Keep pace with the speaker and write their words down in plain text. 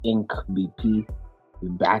Inc. BP. We're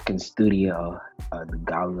back in studio, the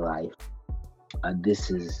Gali Life. This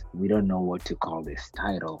is we don't know what to call this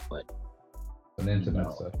title, but An you intimate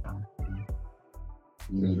know, session.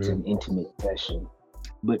 Seems it's real an close. intimate session.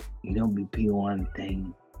 But BP, one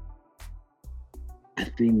thing I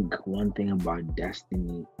think one thing about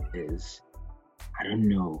Destiny is I don't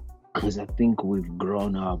know because I think we've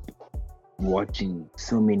grown up watching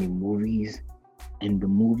so many movies, and the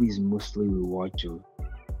movies mostly we watch of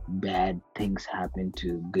bad things happen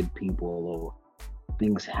to good people or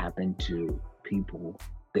things happen to people,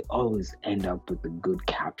 they always end up with a good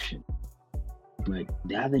caption. But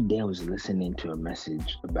the other day I was listening to a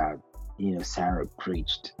message about, Sarah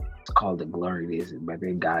preached. It's called The Glory Days. But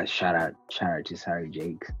then guys, shout out to Sarah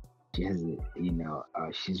Jakes. She has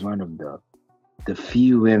she's one of the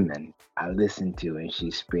few women I listen to when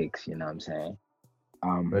she speaks, you know what I'm saying?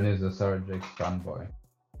 Um Benny's a Sarah Jake fanboy.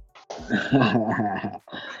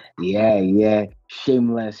 yeah.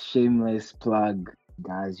 Shameless plug.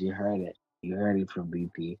 Guys, you heard it. You heard it from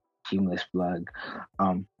BP. Shameless plug.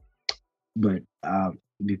 Um, but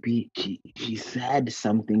BP, she said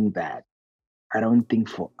something that I don't think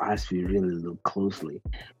for us we really look closely.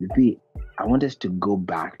 BP, I want us to go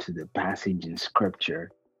back to the passage in scripture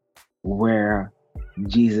where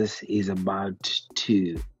Jesus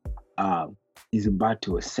to uh is about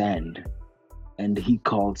to ascend and he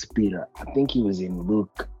calls Peter. I think he was in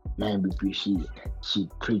Luke 9 BP. She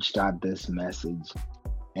preached out this message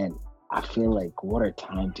and I feel like what a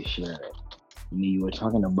time to share it. You were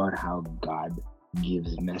talking about how God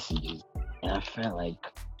gives messages, and I felt like,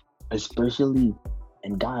 especially,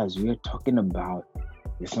 and guys, we are talking about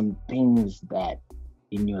there's some things that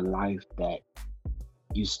in your life that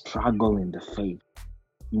you struggle in the faith.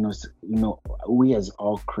 We as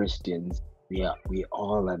all Christians, we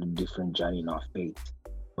all at a different journey in our faith,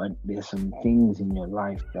 but there's some things in your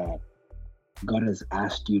life that God has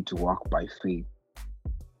asked you to walk by faith,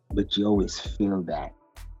 but you always feel that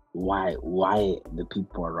why the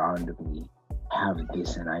people around me have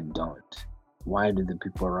this and I don't? Why do the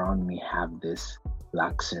people around me have this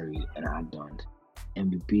luxury and I don't?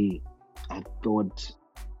 MVP, I thought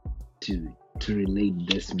to relate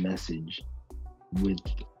this message with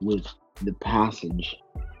with the passage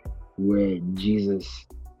where Jesus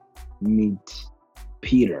meets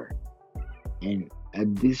Peter. And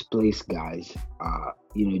at this place, guys,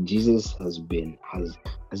 Jesus has been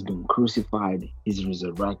crucified, he's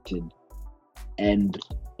resurrected, and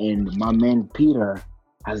my man Peter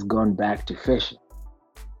has gone back to fishing.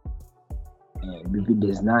 And if it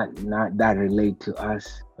does not that relate to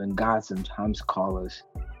us when God sometimes calls us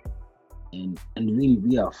and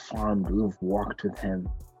we are farmed, we've walked with him,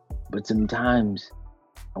 but sometimes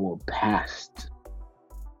our past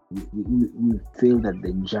we feel that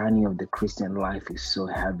the journey of the Christian life is so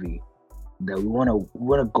heavy that we want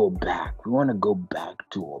to go back. We want to go back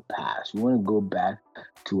to our past. We want to go back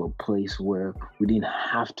to a place where we didn't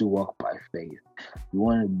have to walk by faith. We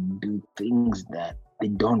want to do things that they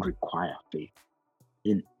don't require faith.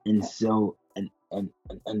 And so and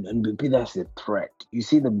maybe that's the threat. You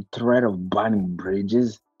see the threat of burning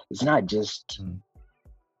bridges. It's not just Mm.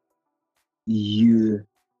 you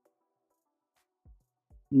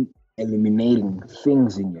eliminating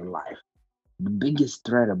things in your life. The biggest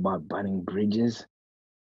threat about burning bridges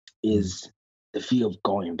Mm. is the fear of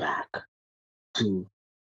going back to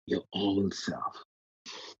your old self.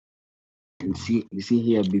 And Mm. see, you see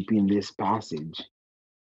here between this passage,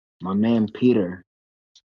 my man Peter,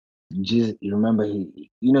 just you remember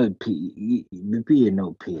BP, Peter,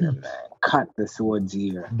 Pete. man, cut the sword's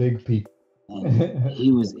ear, Big Pete. and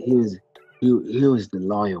he was the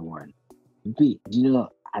lawyer one. BP,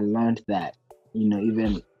 I learned that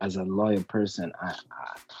even as a lawyer person,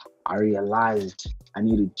 I realized I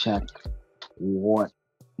need to check what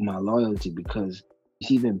my loyalty because you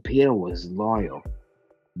see, even Peter was loyal,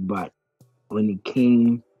 but when it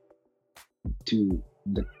came to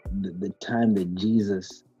the time that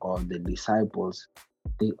Jesus or the disciples,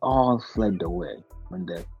 they all fled away when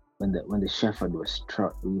the shepherd was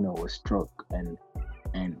struck and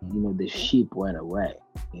Mm. the sheep went away,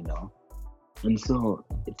 you know. And so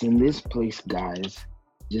it's in this place, guys,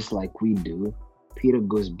 just like we do. Peter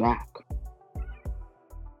goes back,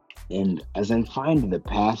 and as I find the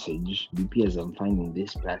passage, BP, as I'm finding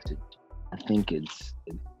this passage, I think it's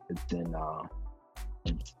in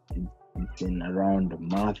it's in around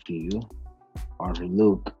Matthew or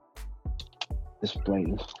Luke. This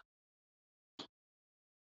place,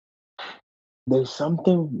 there's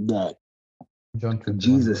something that John chapter 1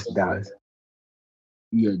 Jesus verse 3. does.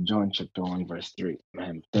 Yeah, John chapter 1 verse 3.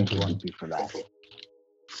 Man, thank you, 21. BP, for that.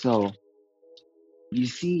 So you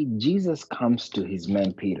see, Jesus comes to his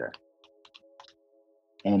man Peter.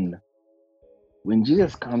 And when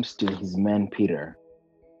Jesus comes to his man Peter,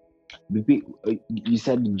 you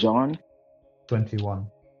said John? 21.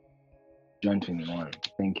 John 21.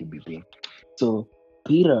 Thank you, BP. So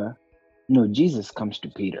Jesus comes to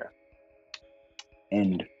Peter,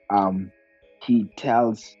 and he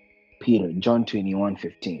tells Peter, John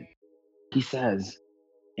 21:15. He says,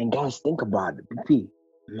 and guys, think about it, BP,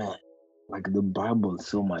 man, like the Bible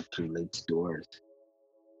so much relates to us.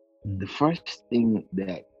 The first thing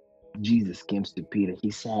that Jesus came to Peter,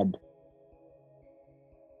 he said,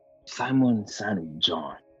 Simon, son of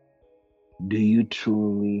John, do you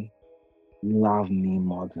truly love me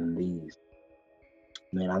more than these?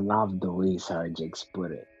 Man, I love the way Sarah Jakes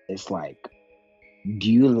put it. It's like,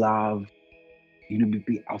 do you love,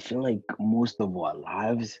 BP? I feel like most of our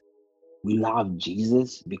lives, we love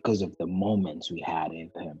Jesus because of the moments we had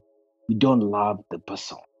with him. We don't love the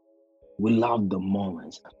person. We love the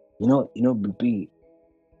moments. BP,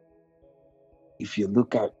 if you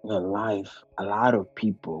look at your life, a lot of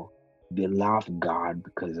people, they love God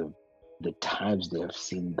because of the times they have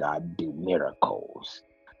seen God do miracles.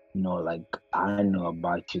 Like, I don't know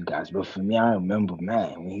about you guys, but for me, I remember,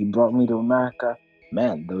 man, when he brought me to America,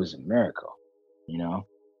 man, there was a miracle.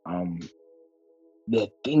 There are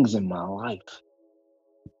things in my life,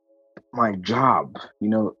 my job,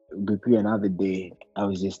 BP, another day, I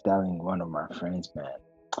was just telling one of my friends,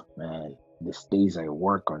 man, these days I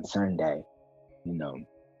work on Sunday, and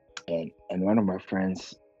one of my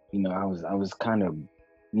friends, I was kind of,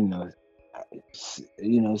 you know,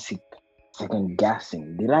 second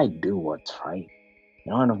guessing. Did I do what's right?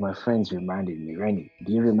 And one of my friends reminded me, Rennie,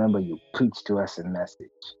 do you remember you preached to us a message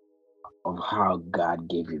of how God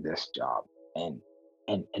gave you this job? And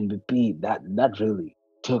BP, that really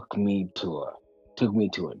took me to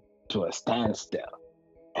a standstill.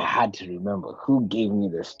 I had to remember who gave me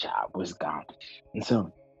this job was God. And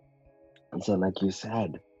so like you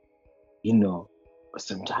said,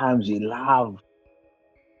 sometimes we love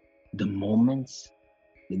the moments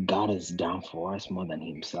that God has done for us more than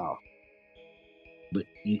himself. But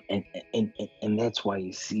and that's why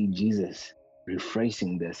you see Jesus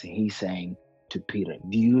rephrasing this, and he's saying to Peter,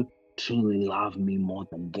 do you truly love me more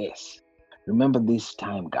than this? Remember this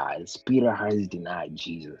time, guys, Peter has denied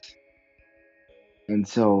Jesus. And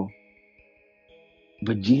so,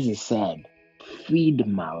 but Jesus said, feed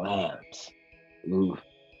my lambs. Ooh,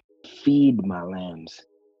 feed my lambs.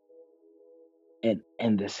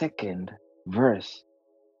 And the second verse,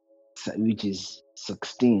 which is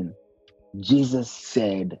 16, Jesus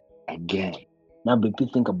said again. Now, if you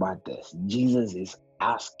think about this, Jesus is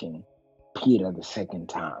asking Peter the second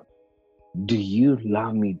time, do you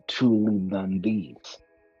love me truly than these?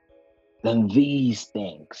 Than these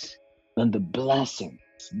things, than the blessings,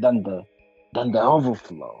 than the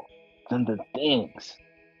overflow, than the things?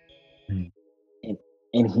 And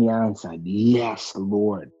he answered, yes,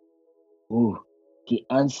 Lord. Ooh, he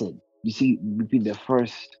answered. You see, the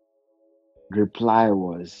first reply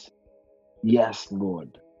was, yes,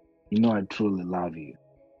 Lord. I truly love you.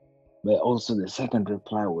 But also the second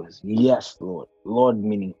reply was, yes, Lord. Lord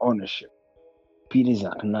meaning ownership. Peter's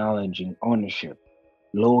acknowledging ownership.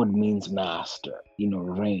 Lord means master,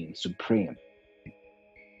 reign, supreme.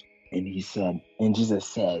 And Jesus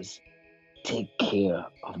says, take care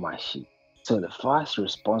of my sheep. So the first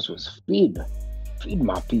response was, feed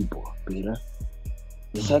my people, Peter.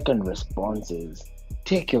 The second response is,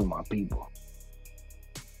 take care of my people.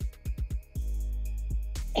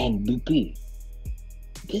 And BP,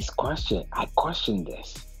 I question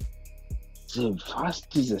this. So first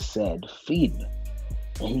Jesus said, feed.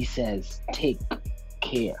 And he says, take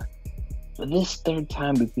care. But this third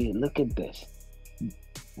time, BP, look at this.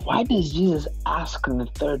 Why does Jesus ask the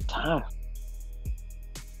third time?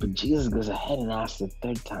 But Jesus goes ahead and asks the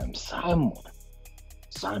third time, Simon,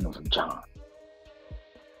 son of John,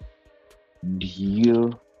 do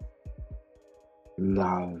you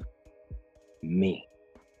love me?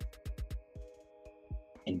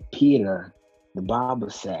 And Peter, the Bible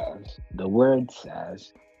says, the word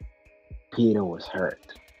says, Peter was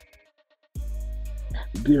hurt.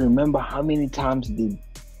 Do you remember how many times did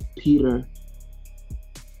Peter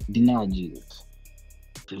deny Jesus?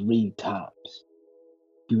 3 times.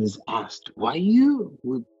 He was asked, why you?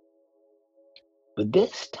 But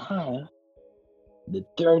this time, the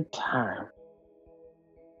third time,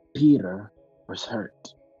 Peter was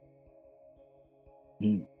hurt.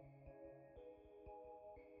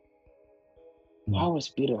 Why was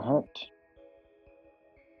Peter hurt?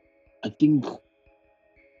 I think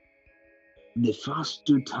the first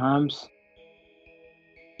 2 times,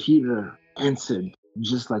 Peter answered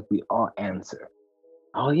just like we all answer,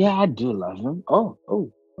 "Oh yeah, I do love him. Oh,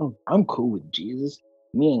 I'm cool with Jesus.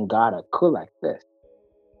 Me and God are cool like this."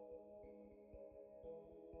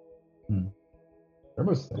 That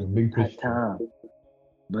was a But big that picture. time,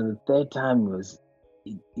 but the third time was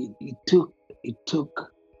it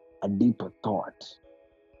took a deeper thought.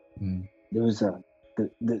 Mm. There was the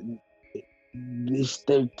this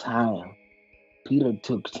third time, Peter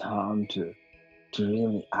took time to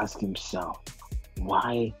really ask himself,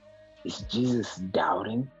 why is Jesus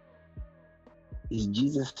doubting? Is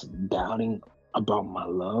Jesus doubting about my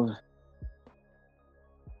love?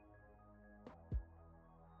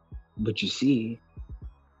 But you see,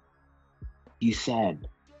 he said,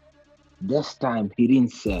 this time he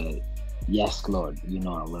didn't say, "Yes, Lord, you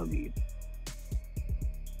know I love you."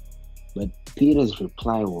 But Peter's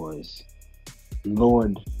reply was,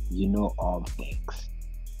 "Lord, you know all things,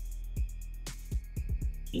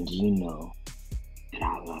 and you know that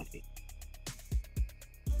I love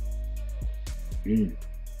you."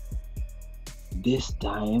 This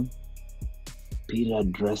time, Peter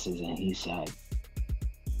addresses and he said,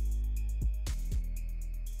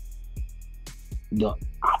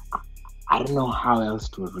 I don't know how else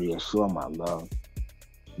to reassure my love.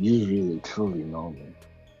 You really, truly know me."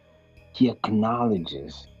 He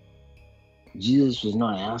acknowledges Jesus was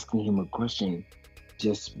not asking him a question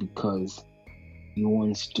just because he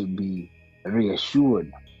wants to be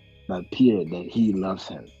reassured by Peter that he loves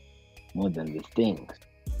him more than the things.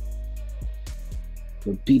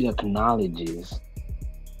 But Peter acknowledges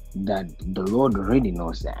that the Lord already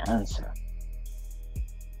knows the answer.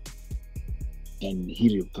 And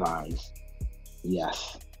he replies,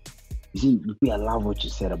 "Yes." You see, I love what you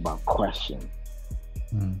said about questions.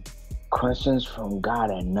 Questions from God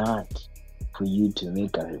are not for you to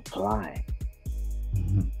make a reply.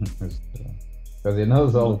 Because he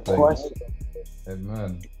knows all things.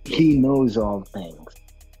 Amen. He knows all things.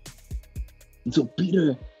 And so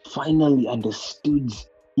Peter finally understands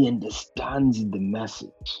the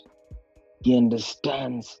message. He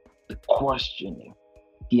understands the questioning.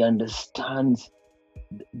 He understands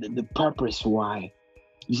the purpose why.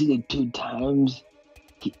 You see, the two times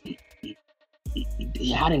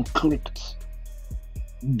he hadn't clicked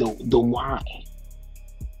the why.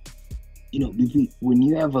 You know, when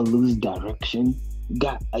you ever lose direction, you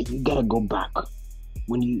gotta go back.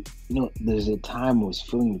 When there's a time I was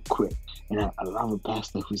feeling equipped, and I love a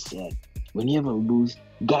pastor who said, when you ever lose,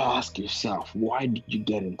 you gotta ask yourself, why did you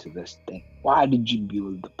get into this thing? Why did you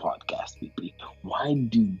build the podcast, BP? Why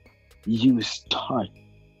did you start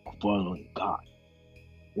following God?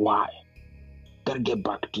 Why? Gotta get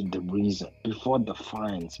back to the reason, before the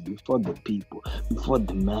fines, before the people, before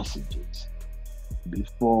the messages,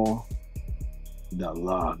 before the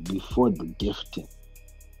love, before the gifting.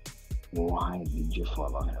 Why did you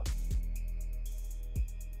follow him?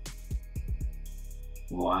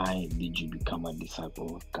 Why did you become a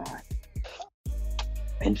disciple of God?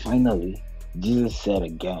 And finally, Jesus said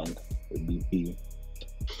again, BP,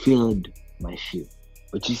 "Filled my sheep."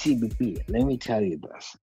 But you see, BP, let me tell you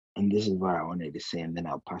this, and this is what I wanted to say, and then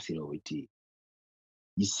I'll pass it over to you.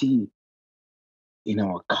 You see, in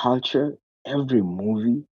our culture, every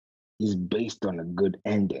movie is based on a good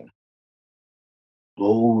ending.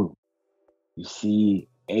 Oh, you see,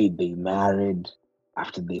 hey, they married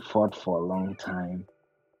after they fought for a long time.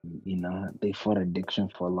 They fought addiction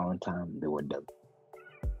for a long time. They were done.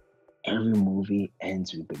 Every movie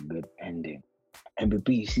ends with a good ending. And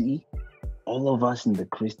BP, you see, all of us in the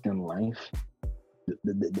Christian life,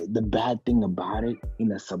 the bad thing about it,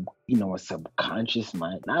 in a subconscious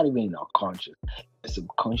mind, not even in our conscious, a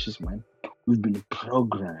subconscious mind, we've been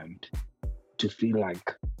programmed to feel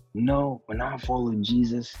like, no, when I follow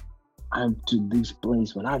Jesus, I'm to this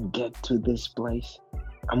place. When I get to this place,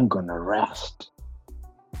 I'm gonna rest.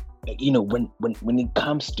 When it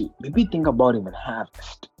comes to, maybe think about even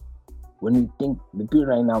harvest. When we think, maybe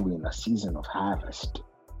right now we're in a season of harvest,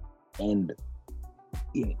 and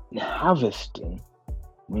in harvesting,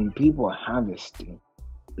 when people are harvesting,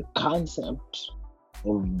 the concept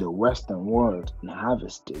of the Western world in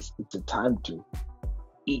harvest is it's a time to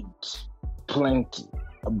eat, plenty,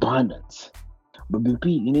 abundance. But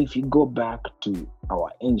BP, if you go back to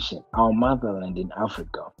our motherland in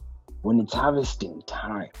Africa, when it's harvesting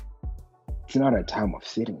time, it's not a time of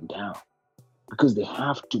sitting down, because they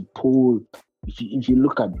have to pull. If you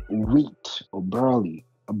look at wheat or barley,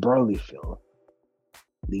 a barley field,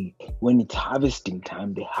 when it's harvesting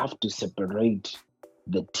time, they have to separate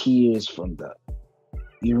the tears from the.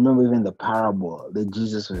 You remember even the parable that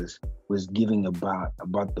Jesus was giving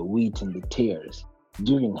about the wheat and the tares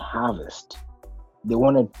during harvest. They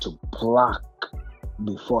wanted to pluck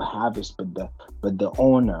before harvest, but the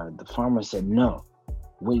owner, the farmer said no,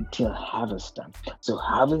 wait till harvest time. So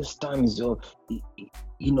harvest time is all,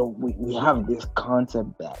 we have this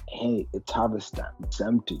concept that hey, it's harvest time. It's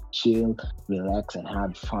time to chill, relax, and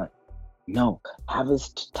have fun. No,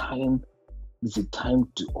 harvest time is a time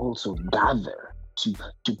to also gather, to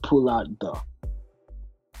pull out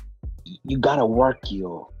you gotta work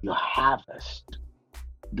your harvest.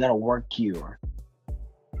 You gotta work your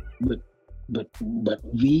but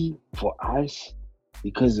we, for us,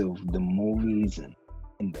 because of the movies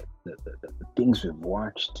and the things we've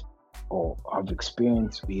watched or have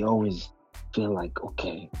experienced, we always feel like,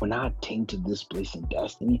 okay, when I attain to this place in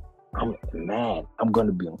destiny, I'm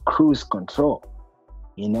gonna be on cruise control.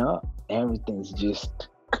 Everything's just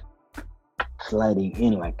sliding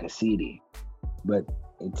in like a CD, but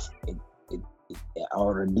it's it,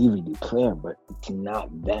 or a DVD player, but it's not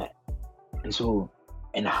that.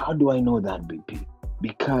 And how do I know that, BP?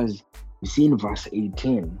 Because you see in verse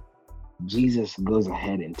 18, Jesus goes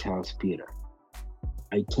ahead and tells Peter,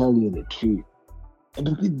 I tell you the truth. And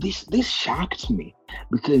BP, this shocked me,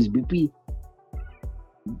 because BP,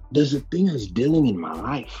 there's a thing that's dealing in my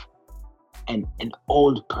life, and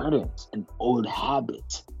old patterns and old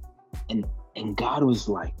habits. And God was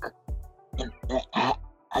like, and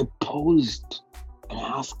I posed and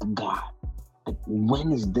asked God, like,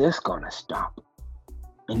 when is this gonna stop?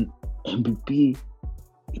 And BP,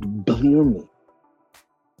 it blew me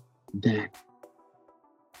that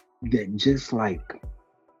just like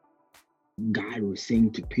God was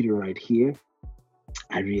saying to Peter right here,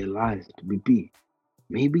 I realized, BP,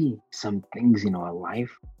 maybe some things in our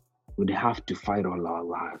life would have to fight all our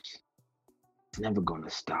lives. It's never gonna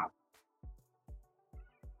stop.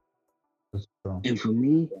 That's true. And for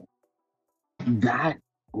me, that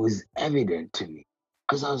was evident to me,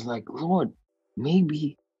 because I was like, Lord,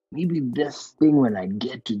 maybe this thing, when I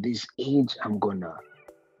get to this age,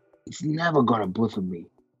 it's never gonna bother me.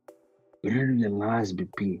 But I realized,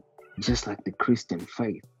 BP, just like the Christian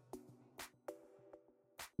faith,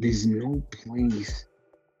 there's no place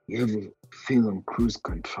you ever feel on cruise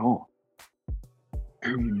control.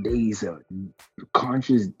 Every day is a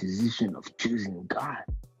conscious decision of choosing God.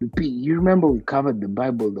 BP, you remember we covered the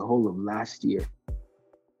Bible the whole of last year,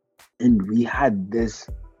 and we had this.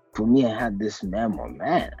 For me, I had this memo,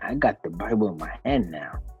 man, I got the Bible in my hand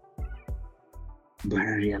now. But I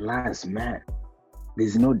realized, man,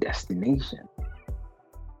 there's no destination.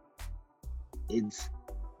 It's,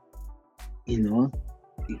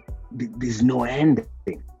 there's no ending.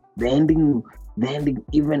 The ending,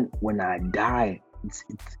 even when I die,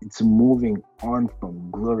 it's moving on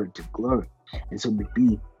from glory to glory. And so,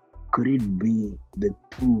 BP, could it be the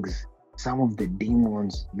things, some of the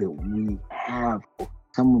demons that we have, or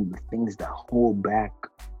some of the things that hold back,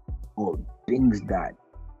 or things that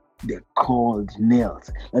they're called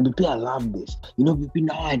nails? And BP, I love this. BP,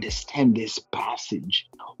 now I understand this passage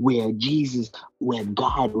where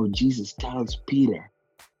God or Jesus tells Peter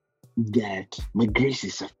that my grace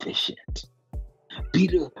is sufficient.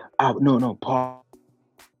 Paul.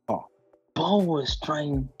 Paul was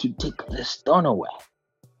trying to take the stone away.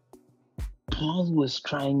 Paul was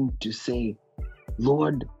trying to say,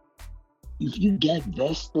 Lord, if you get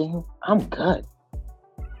this thing, I'm good.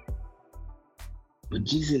 But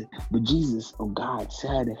Jesus, oh God,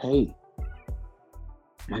 said, hey,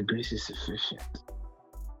 my grace is sufficient.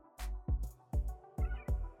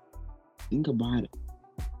 Think about it.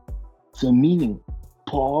 So meaning,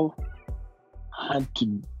 Paul had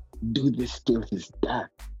to do this till his death.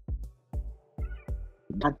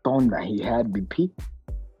 That thorn that he had, BP,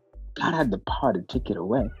 God had the power to take it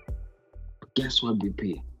away. But guess what,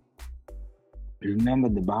 BP? Remember,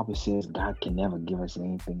 the Bible says God can never give us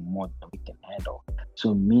anything more than we can handle.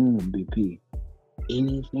 So meaning, BP,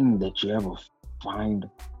 anything that you ever find,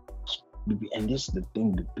 BP, and this is the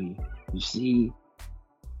thing, BP, you see,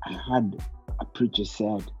 I had a preacher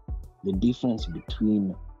said the difference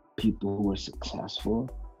between people who are successful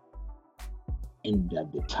and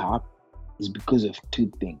at the top is because of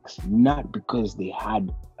two things. Not because they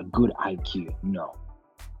had a good IQ, no.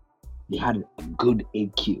 They had a good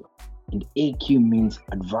AQ. And AQ means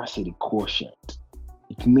adversity quotient.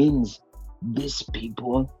 It means these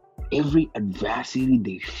people, every adversity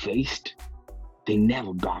they faced, they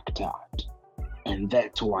never backed out. And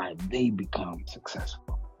that's why they become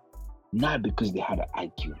successful. Not because they had an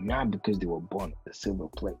IQ, not because they were born with a silver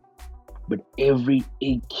plate, but every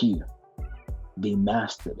AQ, they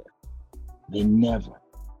mastered it. They never.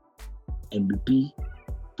 And BP,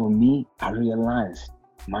 for me, I realized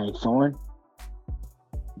my thorn,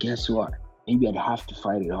 guess what? Maybe I'd have to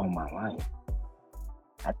fight it all my life.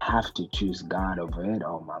 I have to choose God over it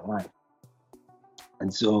all my life.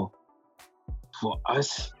 And so for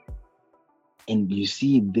us, and you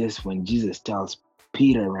see this when Jesus tells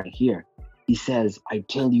Peter right here, he says, I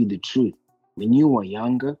tell you the truth. When you were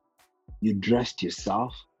younger, you dressed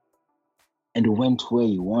yourself and went where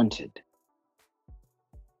you wanted.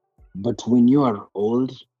 But when you are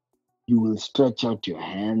old, you will stretch out your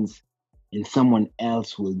hands and someone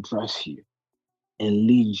else will dress you and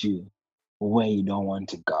lead you where you don't want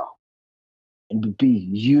to go. And BP,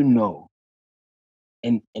 you know.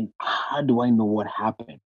 And how do I know what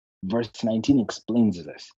happened? Verse 19 explains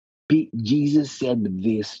this. Jesus said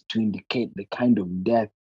this to indicate the kind of death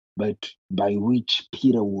by which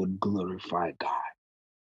Peter would glorify God.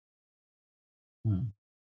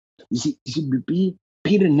 You see, BP,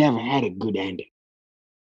 Peter never had a good ending.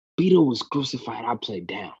 Peter was crucified upside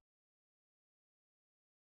down.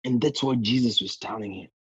 And that's what Jesus was telling him.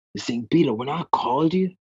 He's saying, Peter, when I called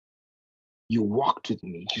you, you walked with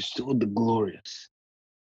me. You saw the glorious.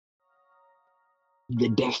 The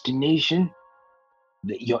destination,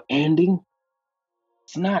 your ending,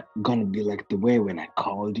 it's not going to be like the way when I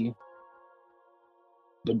called you.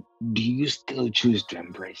 But do you still choose to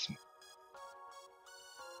embrace me?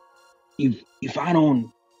 If I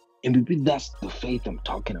don't, and maybe that's the faith I'm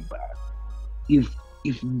talking about. If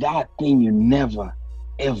that thing you never,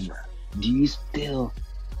 ever, do you still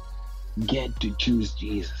get to choose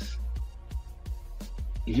Jesus?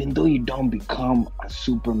 Even though you don't become a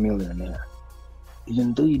super millionaire,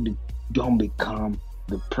 even though you don't become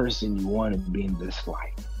the person you want to be in this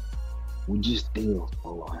life, would you still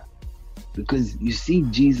follow him? Because you see,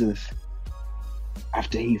 Jesus,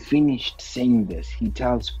 after he finished saying this, he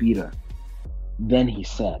tells Peter, then he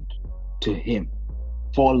said to him,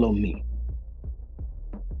 follow me.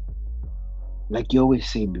 Like you always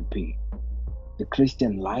say, BP, the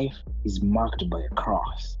Christian life is marked by a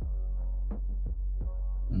cross.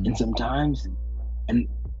 And sometimes, and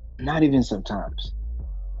not even sometimes,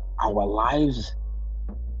 our lives,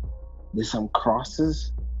 there's some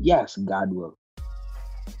crosses. Yes, God will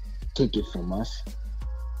take it from us.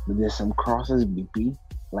 But there's some crosses, BP,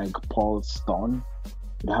 like Paul's stone,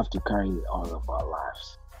 we have to carry all of our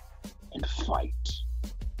lives and fight.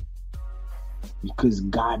 Because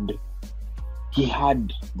God, he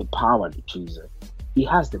had the power to choose it. He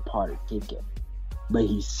has the power to take it. But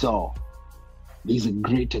he saw there's a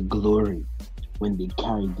greater glory when they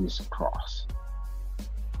carry this cross.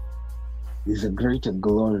 There's a greater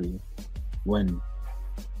glory when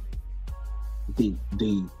they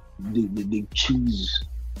choose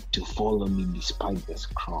to follow me despite this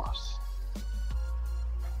cross.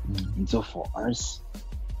 And so for us,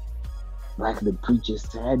 like the preacher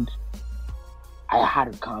said, I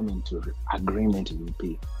had to come into agreement with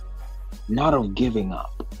people, not of giving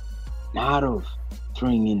up, not of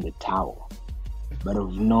throwing in the towel, but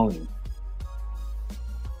of knowing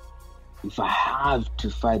if I have to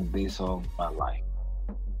fight this all my life,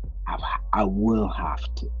 I will have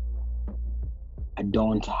to. I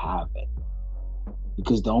don't have it.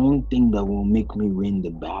 Because the only thing that will make me win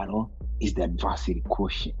the battle is the adversity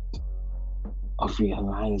quotient of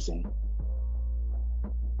realizing,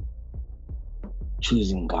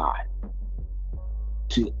 choosing God.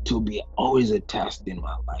 To be always a test in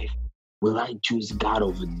my life. Will I choose God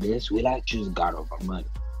over this? Will I choose God over money?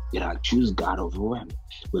 Will I choose God over women?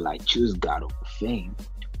 Will I choose God over fame?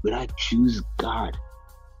 Will I choose God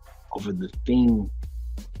over the thing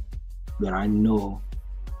that I know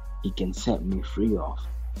he can set me free of?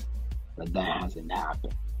 But that hasn't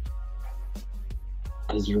happened.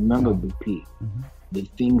 Because remember, BP, the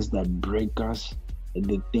things that break us are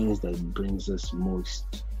the things that brings us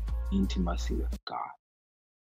most intimacy with God.